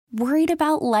Worried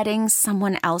about letting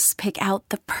someone else pick out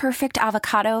the perfect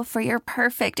avocado for your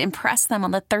perfect impress them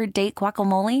on the third date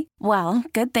guacamole? Well,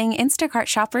 good thing Instacart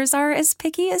shoppers are as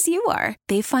picky as you are.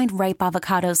 They find ripe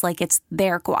avocados like it's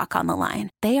their guac on the line.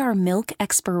 They are milk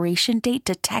expiration date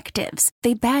detectives.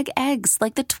 They bag eggs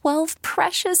like the 12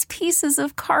 precious pieces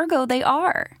of cargo they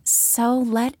are. So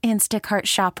let Instacart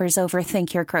shoppers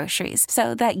overthink your groceries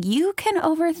so that you can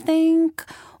overthink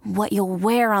what you'll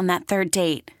wear on that third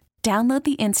date. Download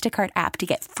the Instacart app to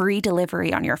get free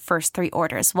delivery on your first 3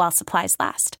 orders while supplies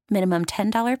last. Minimum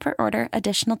 $10 per order.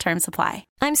 Additional terms apply.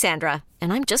 I'm Sandra,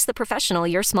 and I'm just the professional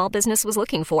your small business was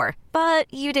looking for.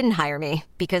 But you didn't hire me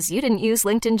because you didn't use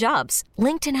LinkedIn Jobs.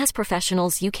 LinkedIn has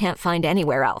professionals you can't find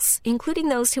anywhere else, including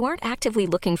those who aren't actively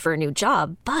looking for a new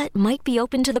job, but might be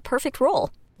open to the perfect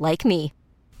role, like me.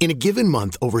 In a given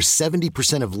month, over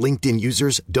 70% of LinkedIn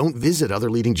users don't visit other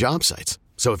leading job sites.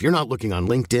 So if you're not looking on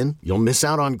LinkedIn, you'll miss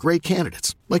out on great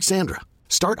candidates like Sandra.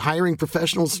 Start hiring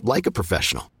professionals like a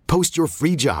professional. Post your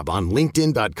free job on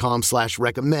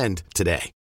linkedin.com/recommend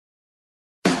today.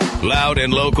 Loud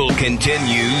and Local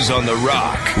continues on The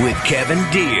Rock with Kevin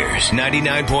Deers,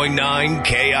 99.9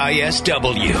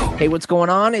 KISW. Hey, what's going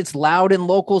on? It's Loud and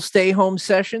Local Stay Home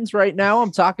Sessions right now.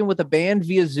 I'm talking with a band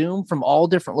via Zoom from all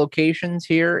different locations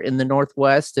here in the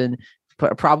Northwest and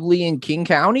probably in King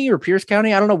County or Pierce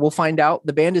County. I don't know. We'll find out.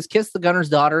 The band is Kiss the Gunner's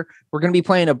Daughter. We're going to be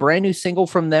playing a brand new single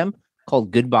from them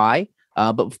called Goodbye.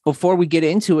 But before we get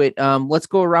into it, let's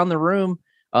go around the room,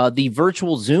 the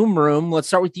virtual Zoom room. Let's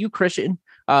start with you, Christian.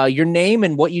 Your name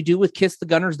and what you do with Kiss the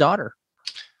Gunner's Daughter.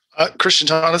 Christian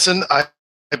Tonneson. I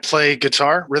play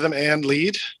guitar, rhythm, and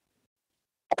lead.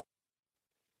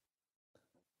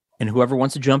 And whoever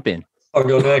wants to jump in. I'll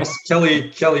go next.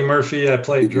 Kelly Murphy. I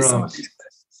play drums.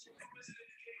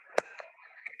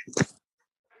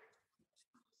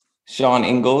 Sean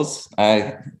Ingalls.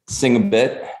 I sing a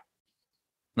bit.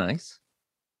 Nice.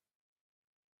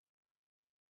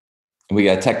 We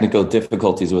got technical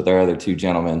difficulties with our other 2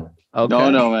 gentlemen.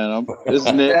 Okay. No, man. This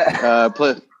is Nick. I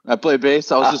play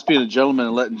bass. I was just being a gentleman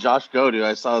and letting Josh go, dude.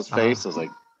 I saw his face. I was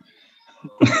like.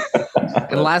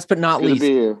 And last but not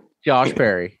least, Josh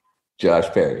Perry. Josh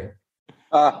Perry.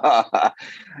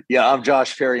 Yeah, I'm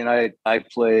Josh Perry, and I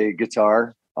play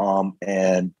guitar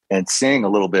and sing a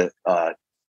little bit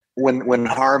when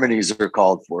harmonies are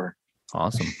called for.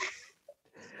 Awesome.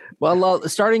 Well,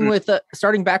 starting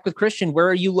back with Christian, where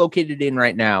are you located in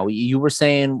right now? You were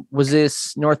saying, was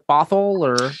this North Bothell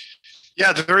or?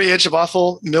 Yeah, the very edge of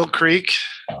Bothell, Mill Creek,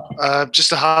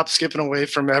 just a hop, skipping away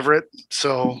from Everett.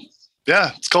 So,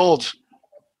 yeah, it's cold.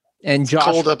 And Josh,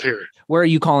 it's cold up here. Where are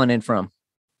you calling in from?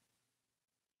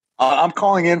 I'm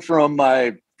calling in from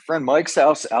my friend Mike's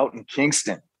house out in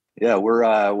Kingston. Yeah, we're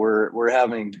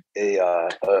having a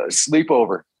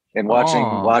sleepover and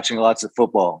watching lots of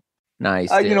football. Nice.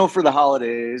 For the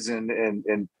holidays and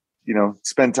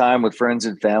spend time with friends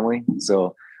and family.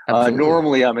 So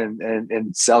normally I'm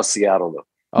in South Seattle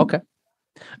though. Okay.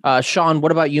 Sean,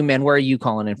 what about you, man? Where are you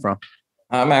calling in from?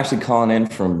 I'm actually calling in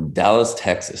from Dallas,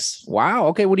 Texas. Wow.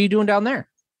 Okay. What are you doing down there?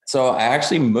 So I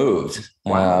actually moved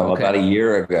about a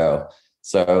year ago.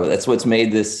 So that's what's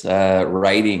made this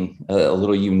writing a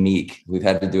little unique. We've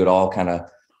had to do it all kind of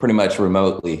pretty much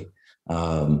remotely.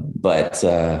 So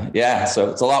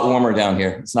it's a lot warmer down here.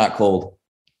 It's not cold.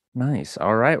 Nice.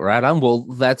 All right. Right on. Well,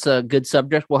 that's a good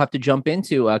subject we'll have to jump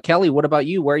into. Kelly, what about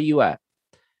you? Where are you at?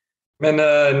 I'm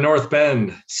in North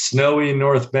Bend, snowy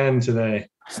North Bend today.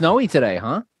 Snowy today,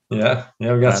 huh? Yeah.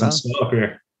 We got some snow up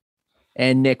here.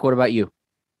 And Nick, what about you?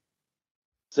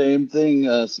 Same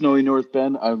thing. Snowy North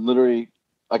Bend.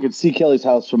 I could see Kelly's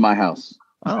house from my house.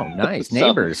 Oh, nice.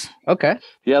 Neighbors. Okay.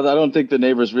 Yeah, I don't think the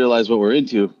neighbors realize what we're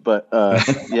into, but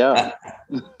yeah.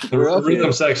 The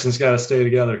rhythm section's got to stay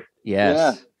together.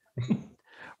 Yes. Yeah.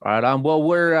 Right on. Well,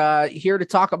 we're here to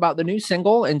talk about the new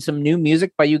single and some new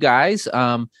music by you guys.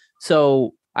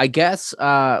 So I guess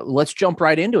let's jump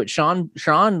right into it. Sean,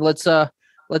 let's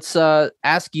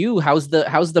ask you, how's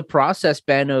the process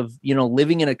been of,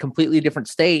 living in a completely different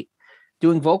state,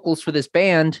 doing vocals for this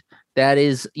band that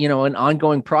is, an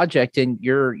ongoing project, and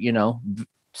you're,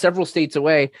 several states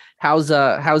away. How's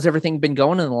everything been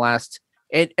going in the last,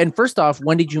 and first off,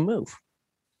 when did you move?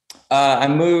 I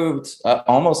moved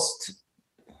almost,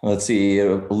 a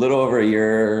little over a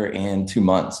year and 2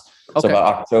 months. Okay. So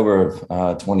about October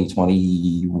of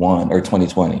 2021 or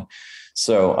 2020.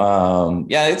 So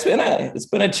it's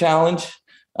been a challenge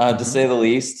to say the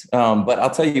least. But I'll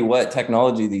tell you what,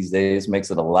 technology these days makes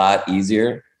it a lot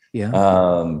easier.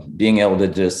 Yeah. Being able to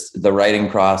the writing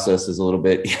process is a little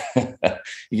bit,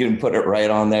 you can put it right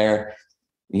on there.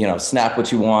 snap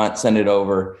what you want, send it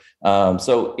over.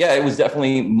 So yeah, it was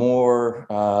definitely more,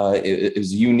 it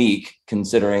was unique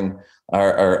considering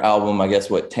our album, I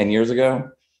guess, 10 years ago,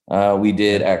 we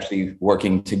did actually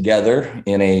working together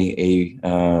in a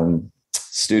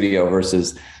studio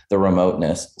versus the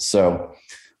remoteness. So,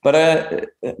 but,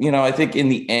 I think in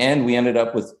the end, we ended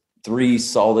up with 3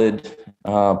 solid,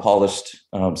 polished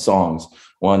songs.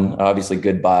 One, obviously,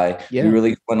 Goodbye. Yeah. We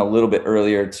really went a little bit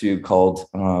earlier to called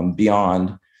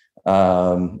Beyond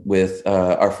with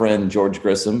our friend George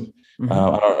Grissom. Mm-hmm.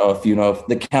 I don't know if you know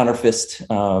the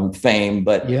Counterfist fame,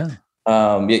 but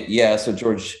so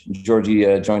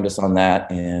Georgie joined us on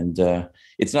that, and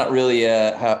it's not really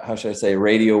how should I say,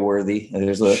 radio worthy.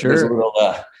 There's a little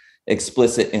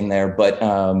explicit in there, but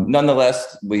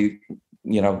nonetheless, we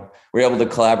we're able to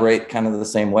collaborate kind of the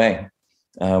same way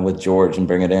with George and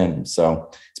bring it in. So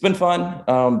it's been fun,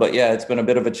 but yeah, it's been a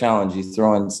bit of a challenge. You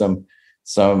throw in some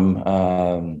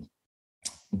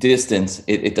distance,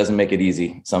 it doesn't make it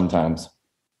easy sometimes.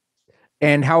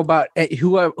 And how about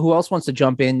who else wants to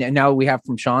jump in? And now we have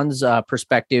from Sean's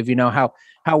perspective,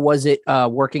 how was it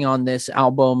working on this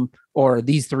album or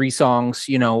these 3 songs,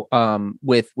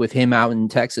 with him out in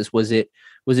Texas? Was it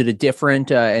a different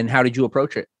and how did you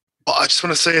approach it? Well, I just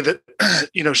want to say that,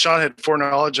 Sean had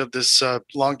foreknowledge of this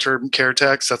long-term care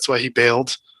tax. That's why he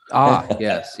bailed.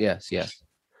 Yes.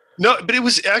 No, but it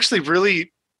was actually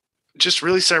really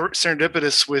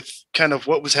serendipitous with kind of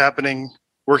what was happening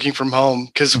working from home.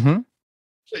 Because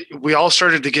we all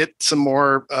started to get some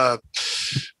more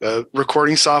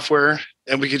recording software,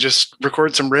 and we could just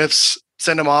record some riffs,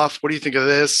 send them off. What do you think of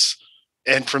this?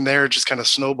 And from there, it just kind of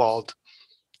snowballed.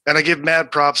 And I give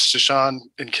mad props to Sean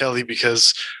and Kelly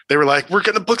because they were like, we're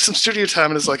going to book some studio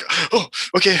time. And it's like, oh,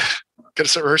 okay. Got to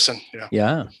start rehearsing.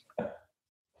 Yeah.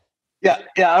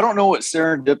 I don't know what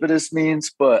serendipitous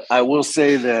means, but I will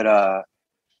say that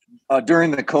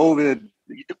during the COVID,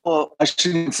 well, I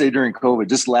shouldn't say during COVID,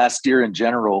 just last year in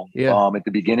general, at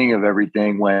the beginning of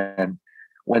everything, when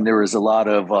there was a lot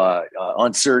of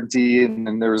uncertainty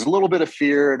and there was a little bit of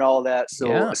fear and all that.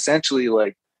 So essentially,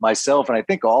 like myself, and I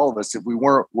think all of us, if we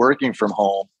weren't working from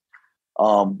home,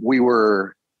 we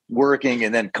were working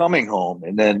and then coming home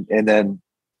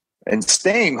and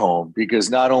staying home, because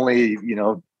not only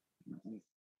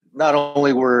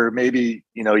were maybe,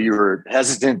 you were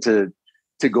hesitant to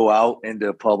go out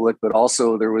into public, but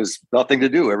also there was nothing to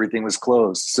do. Everything was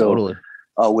closed. So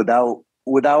without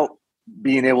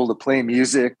being able to play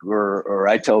music, or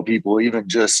I tell people, even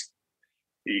just,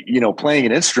 playing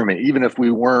an instrument, even if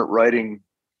we weren't writing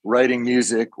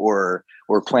music or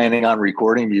planning on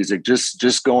recording music,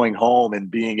 just going home and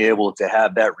being able to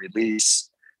have that release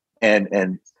and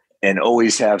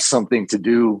always have something to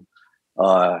do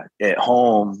at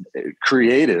home,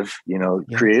 creatively.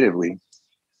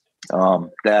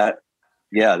 That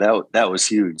was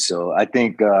huge. So I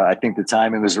think the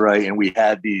timing was right, and we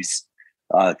had these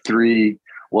 2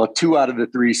 out of the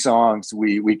 3 songs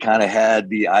we kind of had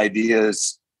the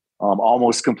ideas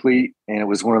almost complete, and it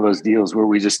was one of those deals where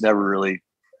we just never really,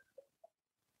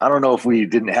 I don't know if we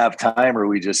didn't have time or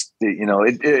we just,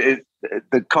 the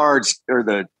cards or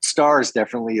the stars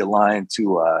definitely aligned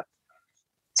to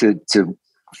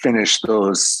finish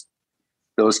those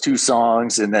 2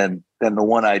 songs, and then the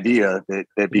one idea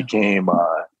that became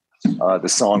the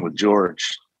song with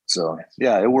George. So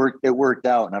yeah, it worked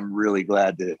out, and I'm really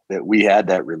glad that we had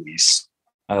that release.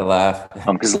 I laugh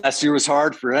because last year was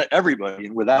hard for everybody,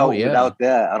 and without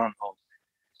that,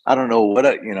 I don't know what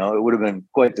it would have been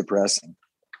quite depressing.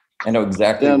 I know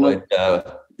exactly what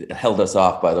held us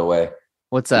off, by the way.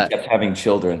 What's that? We kept having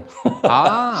children.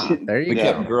 There you go. We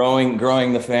kept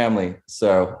growing the family.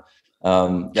 So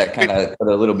that kind of put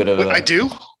a little bit of I do?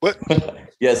 What?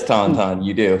 Yes, Tauntaun,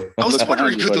 you do. I was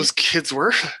wondering who those kids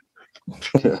were.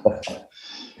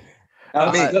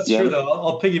 That's true, though.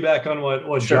 I'll piggyback on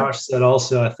what Josh said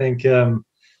also. I think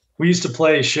we used to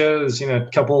play shows, a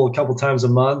couple times a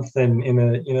month, and in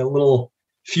a little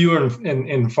few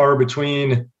and far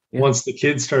between once the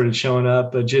kids started showing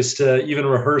up. But just even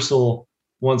rehearsal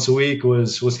once a week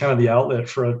was kind of the outlet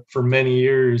for many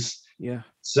years. Yeah.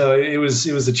 So it was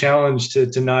a challenge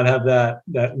to not have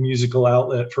that musical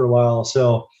outlet for a while.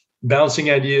 So bouncing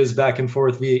ideas back and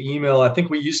forth via email, I think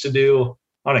we used to do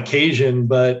on occasion,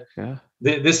 but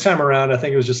this time around, I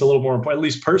think it was just a little more important, at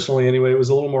least personally anyway, it was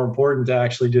a little more important to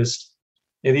actually just,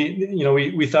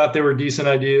 we thought they were decent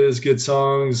ideas, good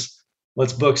songs.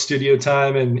 Let's book studio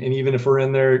time. And even if we're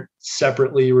in there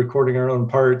separately recording our own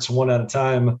parts one at a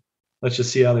time, let's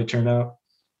just see how they turn out.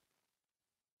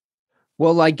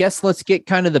 Well, I guess let's get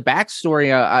kind of the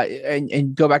backstory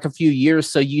and go back a few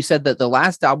years. So you said that the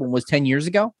last album was 10 years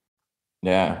ago?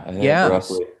 Yeah. Yeah.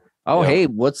 Roughly. Oh, hey,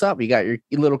 what's up? You got your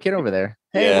little kid over there.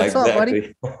 Hey, what's up,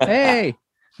 buddy? Hey.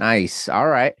 Nice. All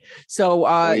right. So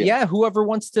whoever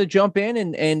wants to jump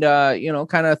in and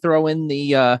kind of throw in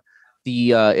the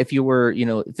if you were,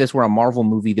 if this were a Marvel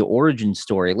movie, the origin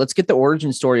story. Let's get the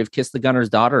origin story of Kiss the Gunner's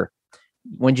Daughter.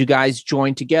 When did you guys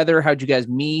join together? How'd you guys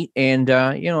meet? And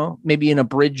maybe an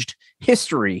abridged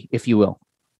history, if you will.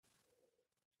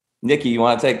 Nikki, you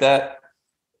want to take that?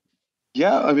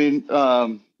 Yeah, I mean,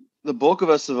 the bulk of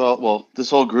us this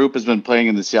whole group has been playing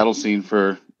in the Seattle scene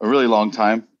for a really long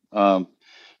time.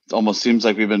 It almost seems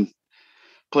like we've been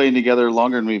playing together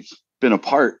longer than we've been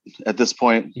apart at this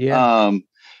point. Yeah.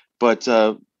 But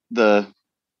the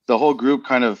whole group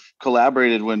kind of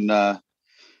collaborated when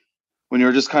you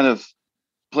were just kind of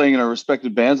playing in our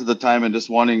respective bands at the time and just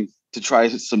wanting to try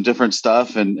some different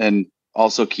stuff and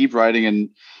also keep writing. And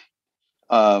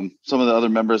some of the other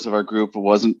members of our group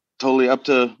wasn't totally up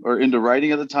to or into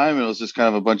writing at the time. It was just kind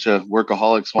of a bunch of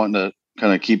workaholics wanting to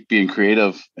kind of keep being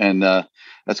creative. And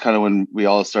that's kind of when we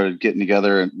all started getting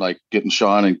together and like getting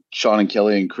Sean and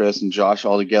Kelly and Chris and Josh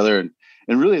all together.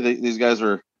 And really these guys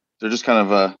they're just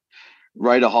kind of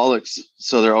writeaholics.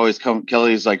 So they're always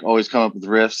Kelly's like always come up with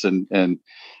riffs and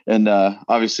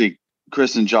obviously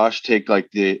Chris and Josh take like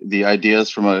the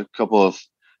ideas from a couple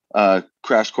of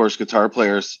crash course guitar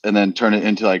players and then turn it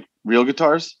into like real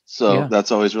guitars. So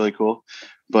that's always really cool.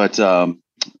 But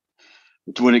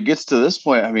when it gets to this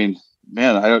point, I mean,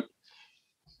 man,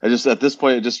 I just at this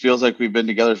point it just feels like we've been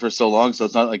together for so long, so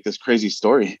it's not like this crazy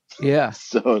story. Yeah.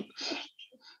 So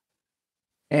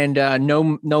and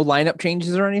no lineup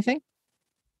changes or anything?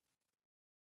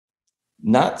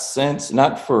 Not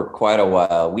for quite a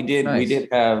while. We did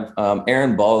have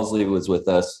Aaron Balsley was with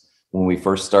us when we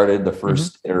first started the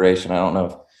first iteration. I don't know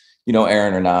if you know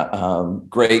Aaron or not.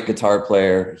 Great guitar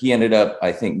player. He ended up,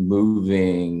 I think,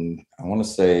 moving, I want to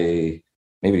say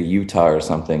maybe to Utah or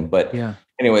something. But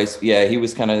anyways, he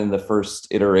was kind of in the first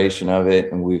iteration of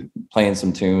it, and we playing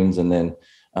some tunes, and then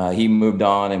he moved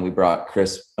on, and we brought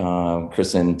Chris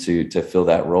in to fill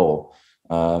that role,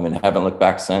 and haven't looked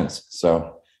back since.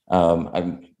 So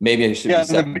maybe I should.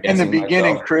 In the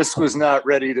beginning, Chris was not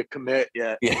ready to commit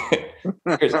yet. Yeah,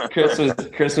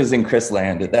 Chris was in Chris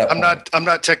land at that point. I'm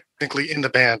not technically in the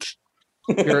band.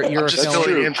 You're just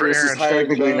filling in for Chris Aaron. is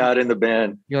technically not in the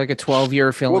band. You're like a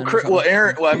 12-year fill-in. Well,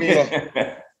 Aaron. Well, I mean,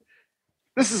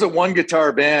 this is a one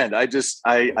guitar band.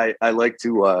 I like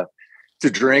to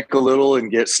drink a little and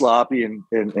get sloppy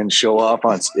and show off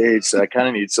on stage. So I kind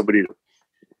of need somebody to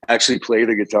actually play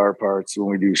the guitar parts when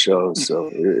we do shows.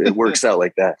 So it works out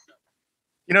like that.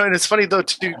 And it's funny though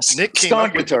too. Nick came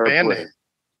up with the band name.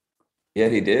 Yeah,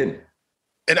 he did.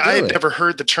 And really? I had never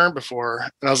heard the term before.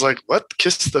 And I was like, what?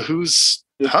 Kiss the Who's?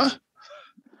 Huh?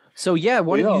 So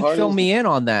why don't you fill me in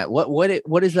on that? What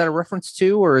is that a reference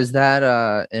to? Or is that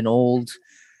an old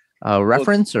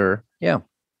reference or? Yeah.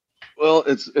 Well,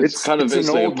 it's kind of an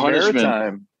old punishment.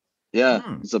 Maritime.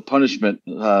 Yeah, it's a punishment,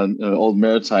 an old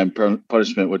maritime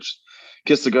punishment, which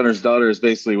Kiss the Gunner's Daughter is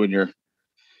basically when you're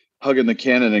hugging the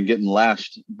cannon and getting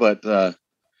lashed. But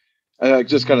it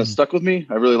just kind of stuck with me.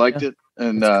 I really liked it.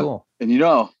 And cool. And you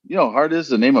know how hard it is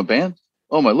to name a band?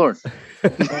 Oh my Lord.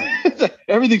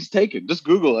 Everything's taken. Just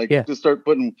Google, just start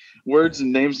putting words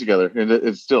and names together, and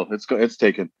it's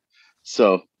taken.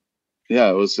 So yeah,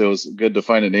 it was good to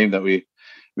find a name that we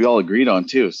all agreed on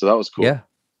too. So that was cool. Yeah,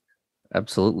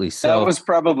 absolutely. So that was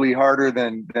probably harder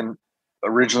than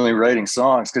originally writing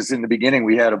songs, because in the beginning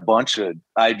we had a bunch of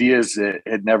ideas that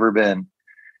had never been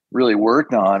really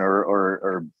worked on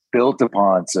or built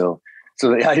upon. So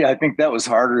I think that was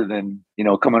harder than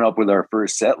coming up with our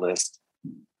first set list.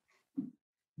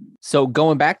 So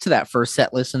going back to that first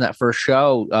set list and that first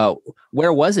show,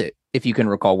 where was it? If you can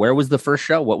recall, where was the first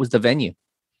show? What was the venue?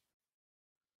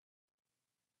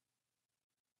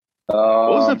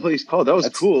 What was that place called? That was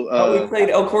cool. We played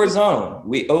El Corazon.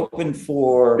 We opened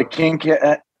for the King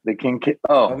Cat. The King Cat.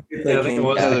 Oh,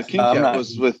 the King Cat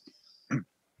was with.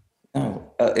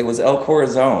 No, it was El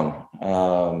Corazon.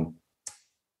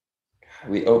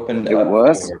 We opened. It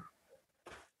was.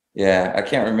 Yeah, I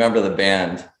can't remember the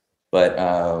band, but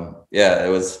it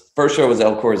was first show was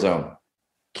El Corazon.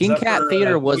 King Cat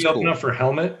Theater was cool. Up for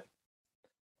Helmet.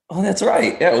 Oh, that's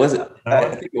right. Yeah, was it?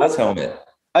 I think it was Helmet.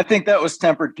 I think that was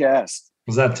Tempered Cast.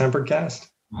 Was that Tempered Cast?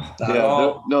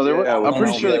 Yeah, no, there were. I'm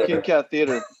pretty sure the King Cat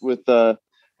Theater with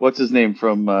what's his name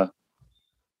from.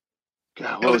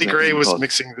 Ellie Gray was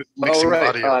mixing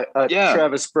audio.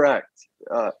 Travis Brecht.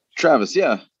 Travis,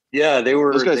 yeah. Yeah, they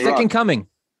were Second Coming.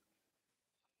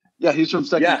 Yeah, he's from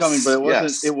Second Coming, but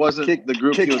it wasn't the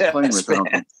group he was playing with.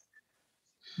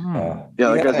 Yeah,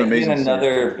 that guy's amazing.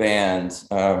 Another band.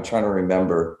 I'm trying to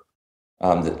remember.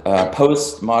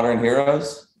 Postmodern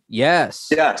Heroes. Yes.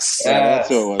 That's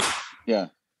who it was. Yeah.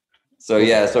 So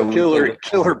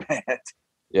killer band.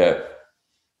 Yeah.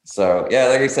 So yeah,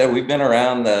 like I said, we've been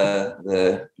around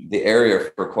the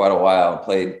area for quite a while.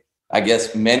 Played, I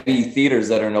guess, many theaters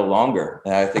that are no longer.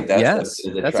 And I think that's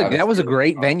that was a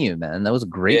great venue, man. That was a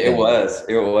great. It was.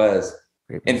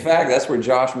 In fact, that's where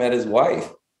Josh met his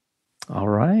wife. All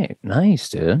right, nice,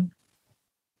 dude.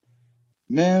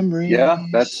 Memory. Yeah,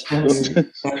 that's true.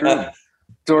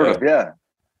 Sort of, yeah.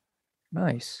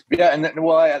 Nice. Yeah, and that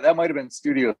might have been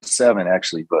Studio 7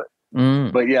 actually, but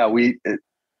yeah,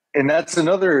 and that's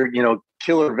another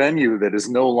killer venue that is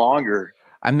no longer.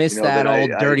 I miss that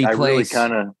old dirty place.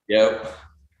 Really yep.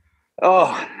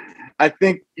 Oh, I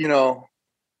think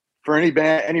for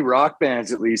any rock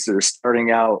bands at least that are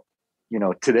starting out,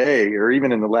 today or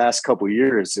even in the last couple of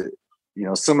years,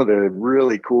 some of the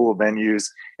really cool venues,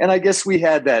 and I guess we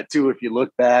had that too. If you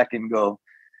look back and go,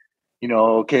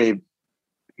 okay.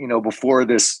 Before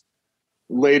this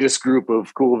latest group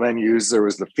of cool venues, there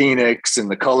was the Phoenix and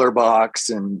the Color Box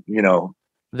and, the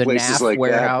places NAF like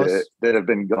warehouse that have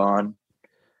been gone.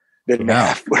 The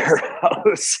NAF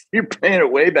warehouse, you're paying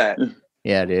it way back.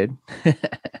 Yeah, dude.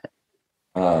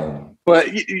 But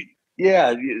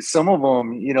yeah, some of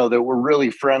them, that were really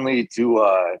friendly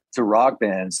to rock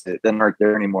bands that aren't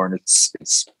there anymore. And it's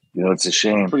a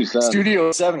shame. Pretty sad.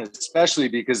 Studio 7, especially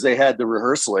because they had the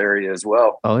rehearsal area as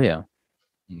well. Oh yeah.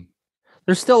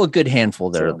 There's still a good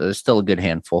handful there. There's still a good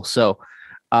handful. So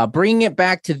bringing it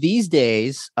back to these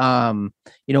days,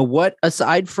 what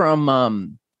aside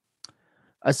from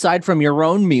your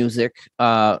own music,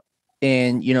 and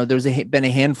there's been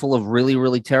a handful of really,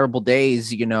 really terrible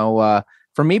days,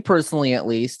 for me personally, at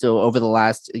least over the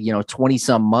last, 20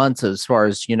 some months, as far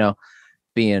as,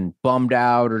 being bummed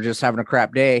out or just having a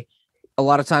crap day. A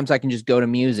lot of times I can just go to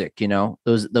music,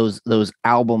 those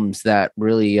albums that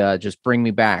really just bring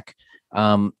me back.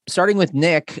 Starting with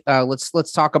Nick,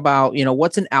 let's talk about,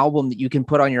 what's an album that you can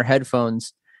put on your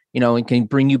headphones, and can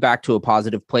bring you back to a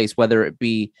positive place, whether it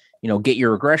be, get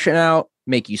your aggression out,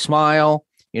 make you smile,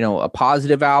 a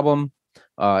positive album,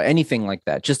 anything like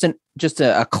that. Just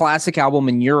a classic album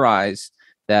in your eyes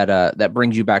that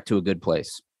brings you back to a good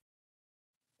place.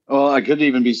 Well, I couldn't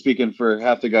even be speaking for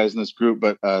half the guys in this group,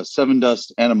 but Seven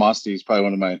Dust Animosity is probably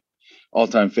one of my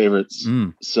all-time favorites.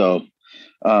 So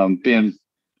being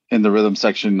in the rhythm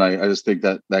section, I just think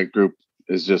that group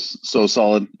is just so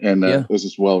solid, and it was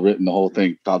just well written, the whole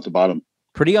thing, top to bottom.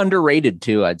 Pretty underrated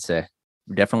too, I'd say.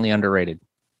 Definitely underrated.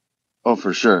 Oh,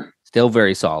 for sure. Still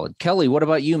very solid. Kelly, what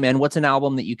about you, man? What's an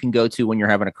album that you can go to when you're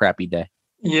having a crappy day?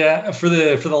 Yeah, for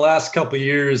the last couple of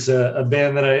years, a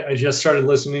band that I just started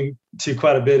listening to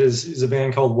quite a bit is a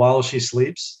band called While She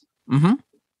Sleeps. Mm-hmm.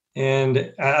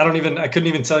 And I couldn't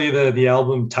even tell you the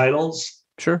album titles.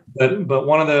 Sure. But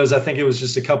one of those, I think it was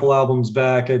just a couple albums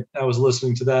back. I was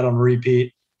listening to that on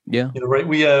repeat. Yeah. Right.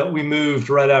 We moved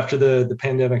right after the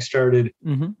pandemic started.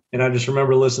 Mm-hmm. And I just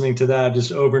remember listening to that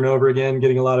just over and over again,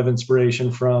 getting a lot of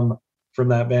inspiration from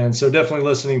that band. So definitely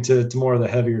listening to more of the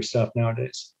heavier stuff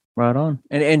nowadays. Right on.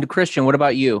 And Christian, what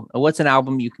about you? What's an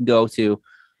album you can go to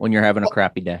when you're having a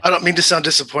crappy day? I don't mean to sound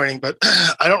disappointing, but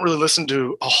I don't really listen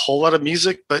to a whole lot of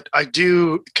music, but I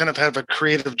do kind of have a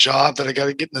creative job that I got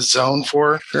to get in the zone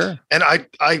for. Sure. And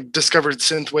I discovered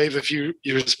synthwave a few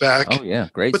years back. Oh yeah.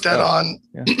 Great. Put that on,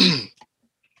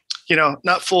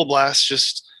 not full blast,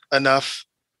 just enough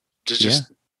to just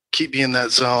keep me in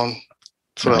that zone.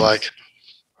 That's what I like.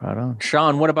 Right on.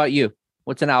 Sean, what about you?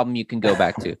 What's an album you can go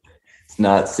back to? It's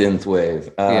not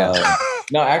synthwave.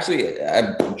 No, actually,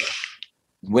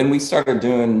 when we started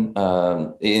doing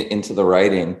into the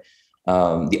writing,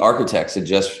 the Architects had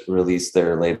just released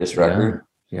their latest record.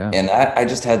 Yeah. And I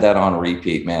just had that on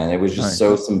repeat, man. It was just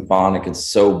so symphonic and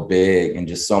so big and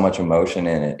just so much emotion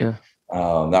in it. Yeah.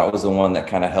 That was the one that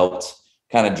kind of helped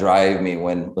drive me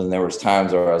when there was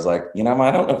times where I was like, I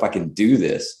don't know if I can do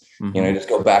this. Mm-hmm. Just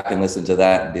go back and listen to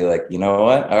that and be like, you know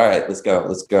what? All right, let's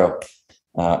go.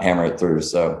 Hammer it through.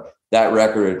 So that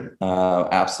record,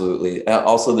 absolutely.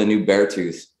 Also, the new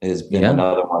Beartooth has been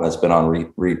another one that's been on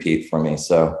repeat for me.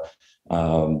 So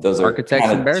those are Architects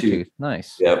and Beartooth.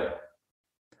 Nice. Yep.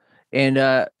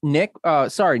 And Nick,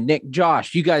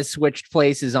 Josh, you guys switched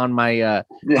places on my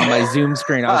Zoom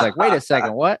screen. I was like, wait a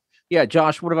second, what? Yeah,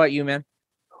 Josh, what about you, man?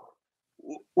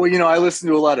 Well, I listen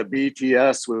to a lot of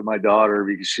BTS with my daughter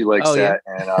because she likes that.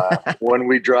 Yeah. And when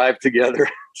we drive together,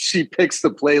 she picks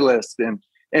the playlist,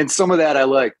 and some of that I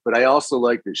like, but I also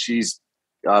like that she's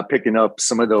picking up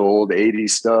some of the old 80s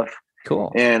stuff.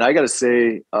 Cool. And I got to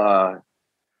say,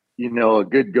 a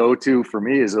good go-to for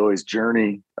me is always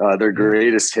Journey, their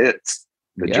greatest hits.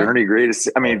 Journey greatest.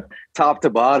 I mean, top to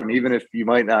bottom, even if you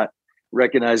might not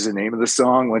recognize the name of the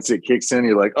song, once it kicks in,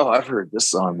 you're like, oh, I've heard this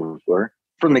song before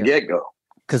from the get-go.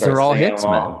 Because they're all hits,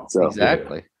 man. So,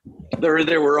 exactly.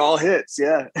 They were all hits,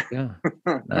 yeah. Yeah.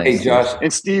 Nice. Hey, Josh.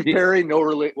 And Steve Perry,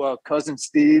 cousin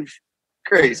Steve,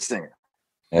 great singer.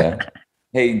 Yeah.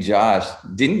 Hey, Josh,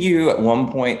 didn't you at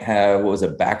one point have, what was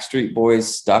it, Backstreet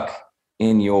Boys stuck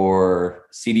in your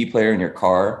CD player in your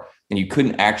car and you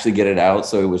couldn't actually get it out,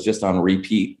 so it was just on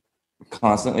repeat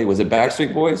constantly? Was it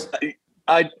Backstreet Boys?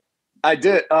 I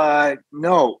did.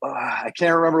 No, I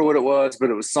can't remember what it was, but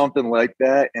it was something like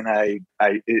that. And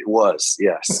it was,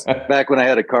 yes. Back when I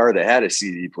had a car that had a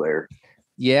CD player.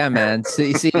 Yeah, man. So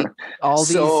you see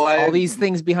all these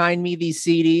things behind me, these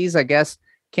CDs, I guess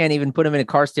can't even put them in a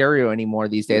car stereo anymore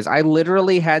these days. I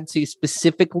literally had to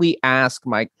specifically ask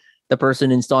the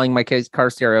person installing my car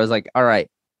stereo. I was like, all right,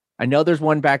 I know there's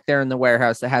one back there in the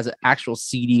warehouse that has an actual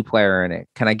CD player in it.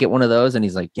 Can I get one of those? And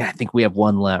he's like, yeah, I think we have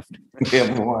one left. We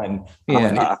have one.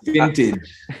 Yeah. Vintage.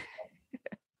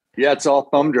 Yeah, it's all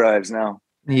thumb drives now.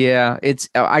 Yeah,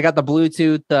 I got the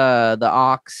Bluetooth, the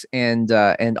aux,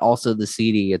 and also the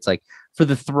CD. It's like for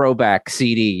the throwback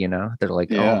CD, they're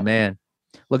like, oh man,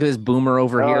 look at this boomer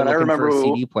over here looking for a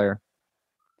CD player.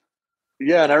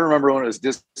 Yeah, and I remember when it was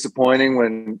disappointing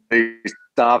when they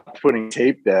stopped putting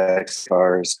tape decks in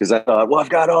cars, because I thought, well, I've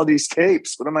got all these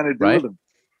tapes. What am I going to do with them?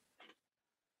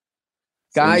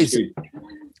 Guys,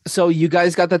 so you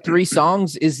guys got the 3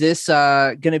 songs. Is this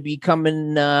going to be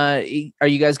coming? Are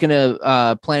you guys going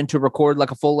to plan to record like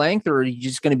a full length, or are you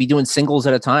just going to be doing singles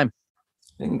at a time?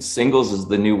 I think singles is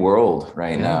the new world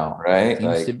now, right?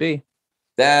 Seems to be.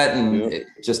 That and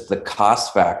just the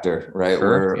cost factor, right?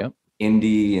 Sure, We're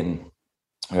indie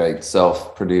and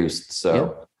self-produced.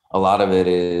 So a lot of it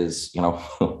is,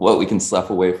 what we can slough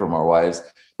away from our wives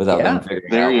without them figuring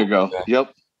out. There you go.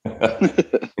 Yep.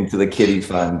 Into the kiddie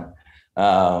fund.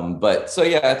 But so,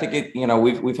 I think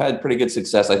we've had pretty good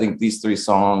success. I think these 3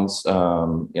 songs,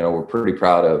 we're pretty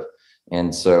proud of.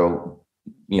 And so,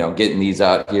 getting these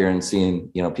out here and seeing,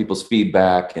 people's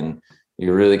feedback, and it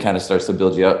really kind of starts to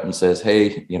build you up and says,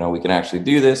 hey, we can actually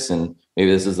do this, and maybe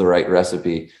this is the right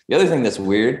recipe. The other thing that's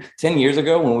weird, 10 years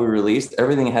ago when we released,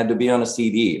 everything had to be on a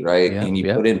CD, right? And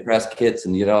you put in press kits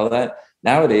and you did all that.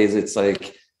 Nowadays, it's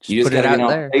like, you just got to be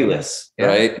on playlists,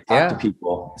 right? Talk to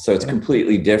people. So it's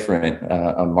completely different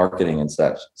on marketing and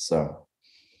such. So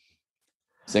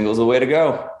singles the way to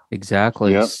go.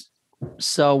 Exactly. Yep.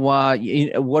 So what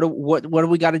do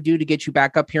we got to do to get you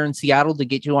back up here in Seattle to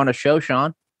get you on a show,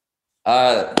 Sean?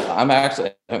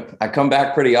 I come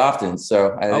back pretty often.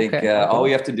 So I think all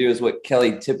we have to do is what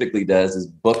Kelly typically does, is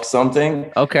book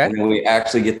something. Okay. And then we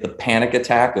actually get the panic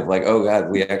attack of like, oh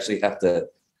God, we actually have to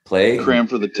play. Cram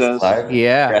for the test.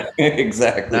 Yeah.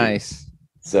 Exactly. Nice.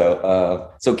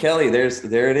 So Kelly, there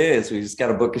it is. We just got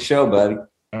to book a show, buddy.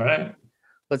 All right.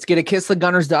 Let's get a Kiss the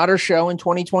Gunner's Daughter show in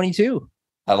 2022.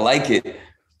 I like it.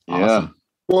 Awesome.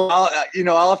 Well,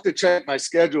 I'll have to check my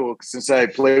schedule since I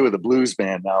play with a blues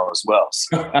band now as well.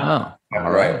 So. Oh,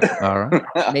 all right.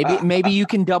 Maybe you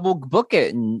can double book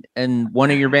it, and one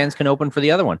of your bands can open for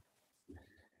the other one.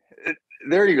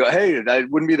 There you go. Hey, that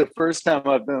wouldn't be the first time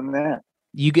I've done that.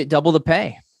 You get double the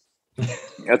pay.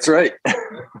 That's right.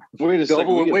 Wait a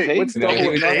second. What's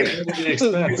double? We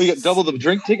get double the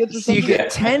drink tickets or so something? You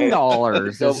get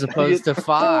 $10 as opposed to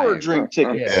 5. 4 drink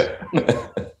tickets.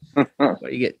 So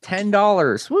you get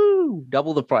 $10. Woo!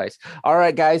 Double the price. All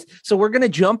right, guys. So we're gonna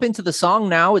jump into the song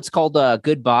now. It's called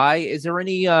 "Goodbye." Is there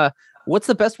any? What's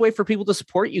the best way for people to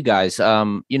support you guys?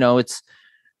 It's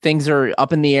things are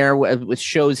up in the air with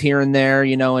shows here and there.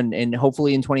 And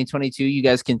hopefully in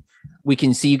 2022, we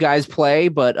can see you guys play.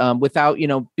 But without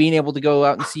being able to go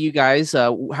out and see you guys,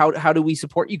 how do we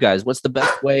support you guys? What's the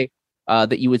best way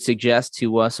that you would suggest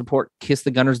to support Kiss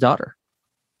the Gunner's Daughter?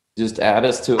 Just add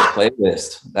us to a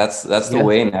playlist. That's the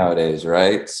way nowadays,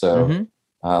 right? So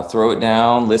throw it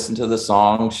down, listen to the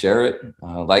song, share it,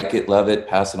 like it, love it,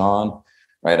 pass it on,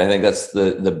 right? I think that's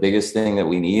the biggest thing that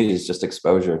we need is just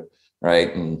exposure,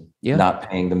 right? And not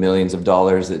paying the millions of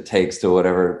dollars it takes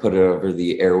to put it over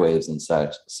the airwaves and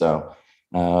such. So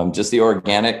just the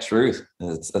organic truth.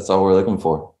 That's all we're looking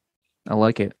for. I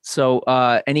like it. So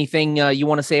anything you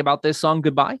want to say about this song,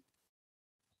 Goodbye?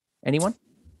 Anyone?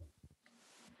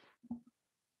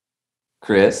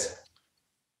 Chris?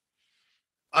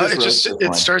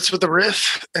 It starts with a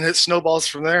riff and it snowballs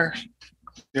from there.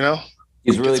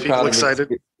 He's really proud of excited.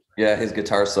 His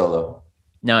guitar solo.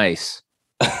 Nice.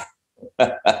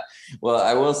 Well,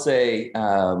 I will say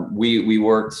we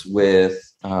worked with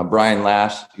Brian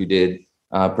Lash, who did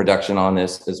production on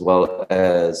this, as well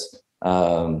as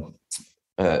who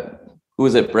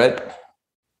was it? Brent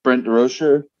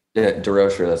DeRocher. Yeah,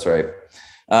 DeRocher. That's right.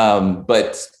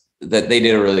 But that they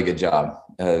did a really good job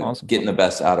awesome. Getting the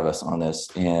best out of us on this.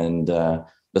 And the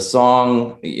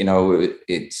song, you know,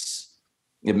 it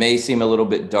may seem a little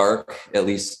bit dark, at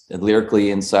least lyrically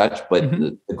and such, but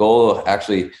the goal,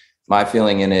 actually, my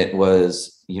feeling in it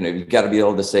was, you know, you got to be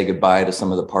able to say goodbye to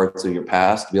some of the parts of your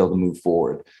past to be able to move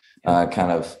forward.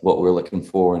 Kind of what we're looking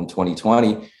for in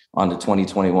 2020 on to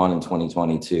 2021 and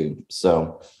 2022.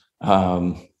 So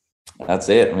that's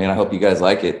it. I mean, I hope you guys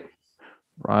like it.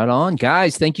 Right on,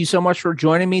 guys. Thank you so much for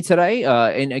joining me today.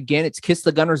 And again, it's Kiss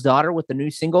the Gunner's Daughter with the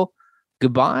new single,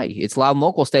 Goodbye. It's Loud and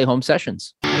Local Stay Home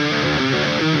Sessions.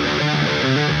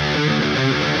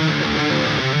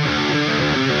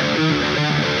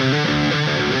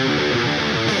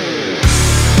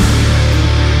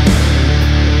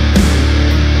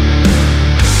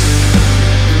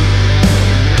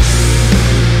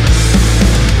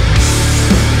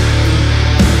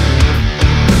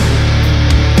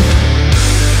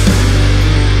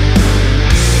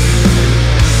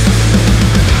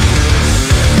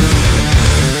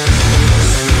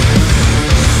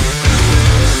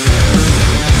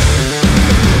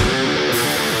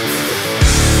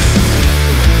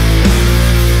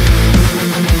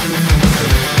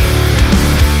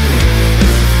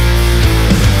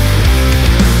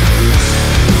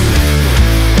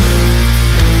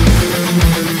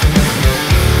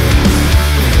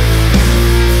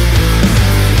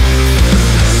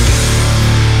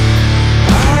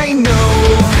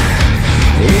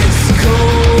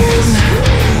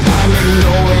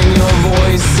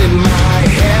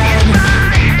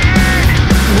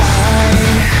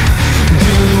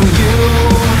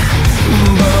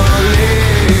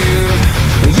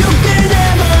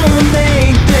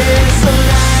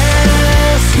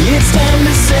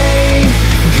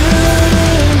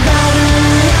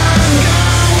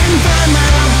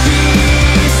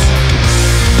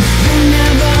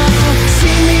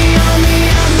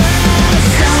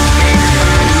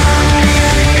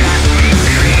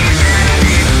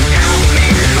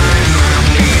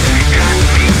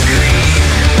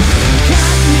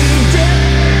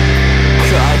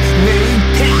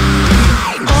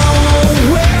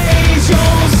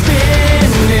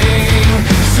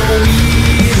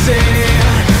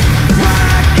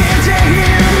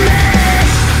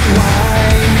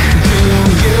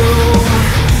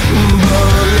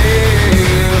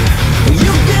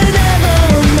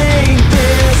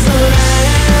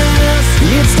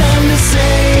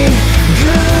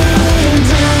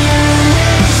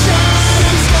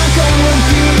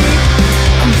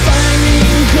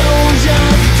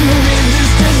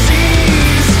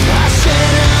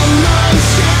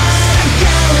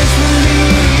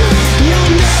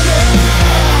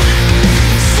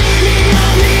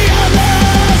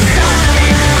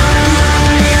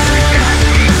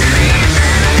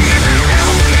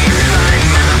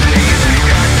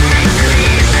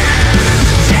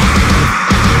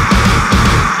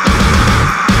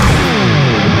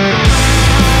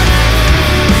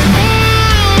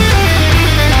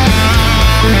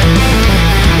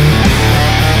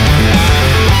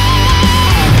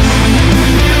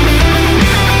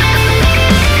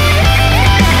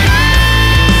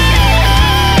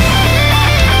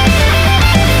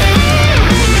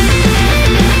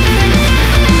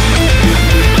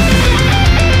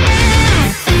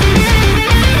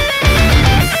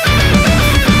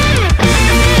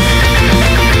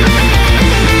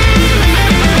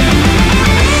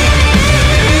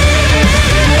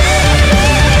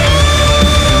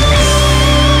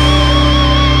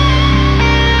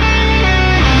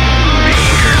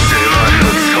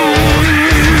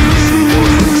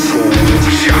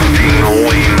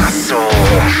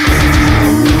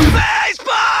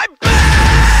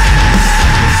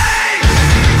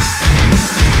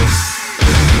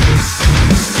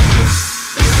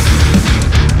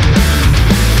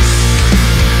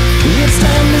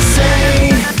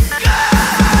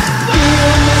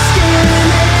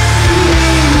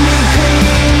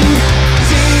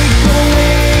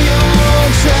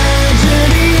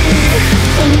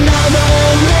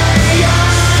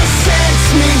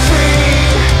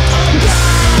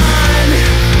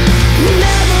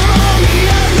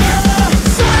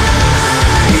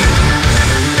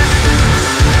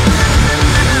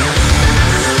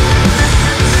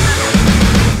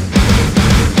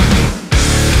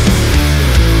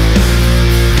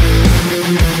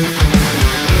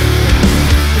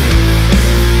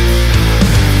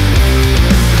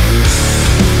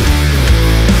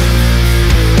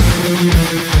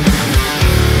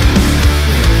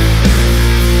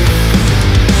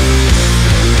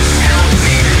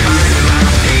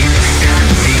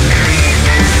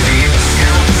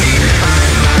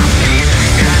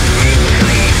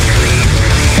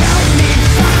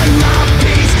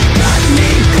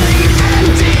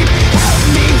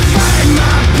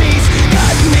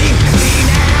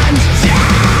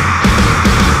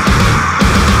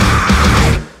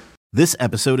 This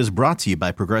episode is brought to you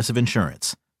by Progressive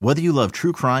Insurance. Whether you love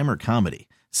true crime or comedy,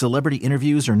 celebrity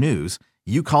interviews or news,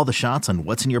 you call the shots on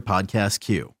what's in your podcast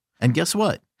queue. And guess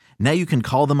what? Now you can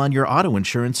call them on your auto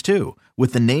insurance too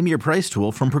with the Name Your Price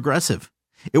tool from Progressive.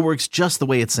 It works just the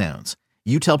way it sounds.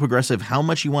 You tell Progressive how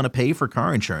much you want to pay for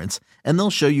car insurance, and they'll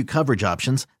show you coverage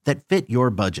options that fit your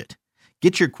budget.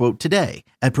 Get your quote today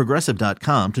at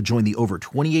Progressive.com to join the over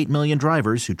 28 million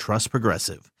drivers who trust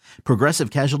Progressive. Progressive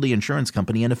Casualty Insurance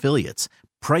Company and Affiliates.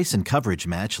 Price and coverage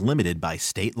match limited by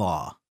state law.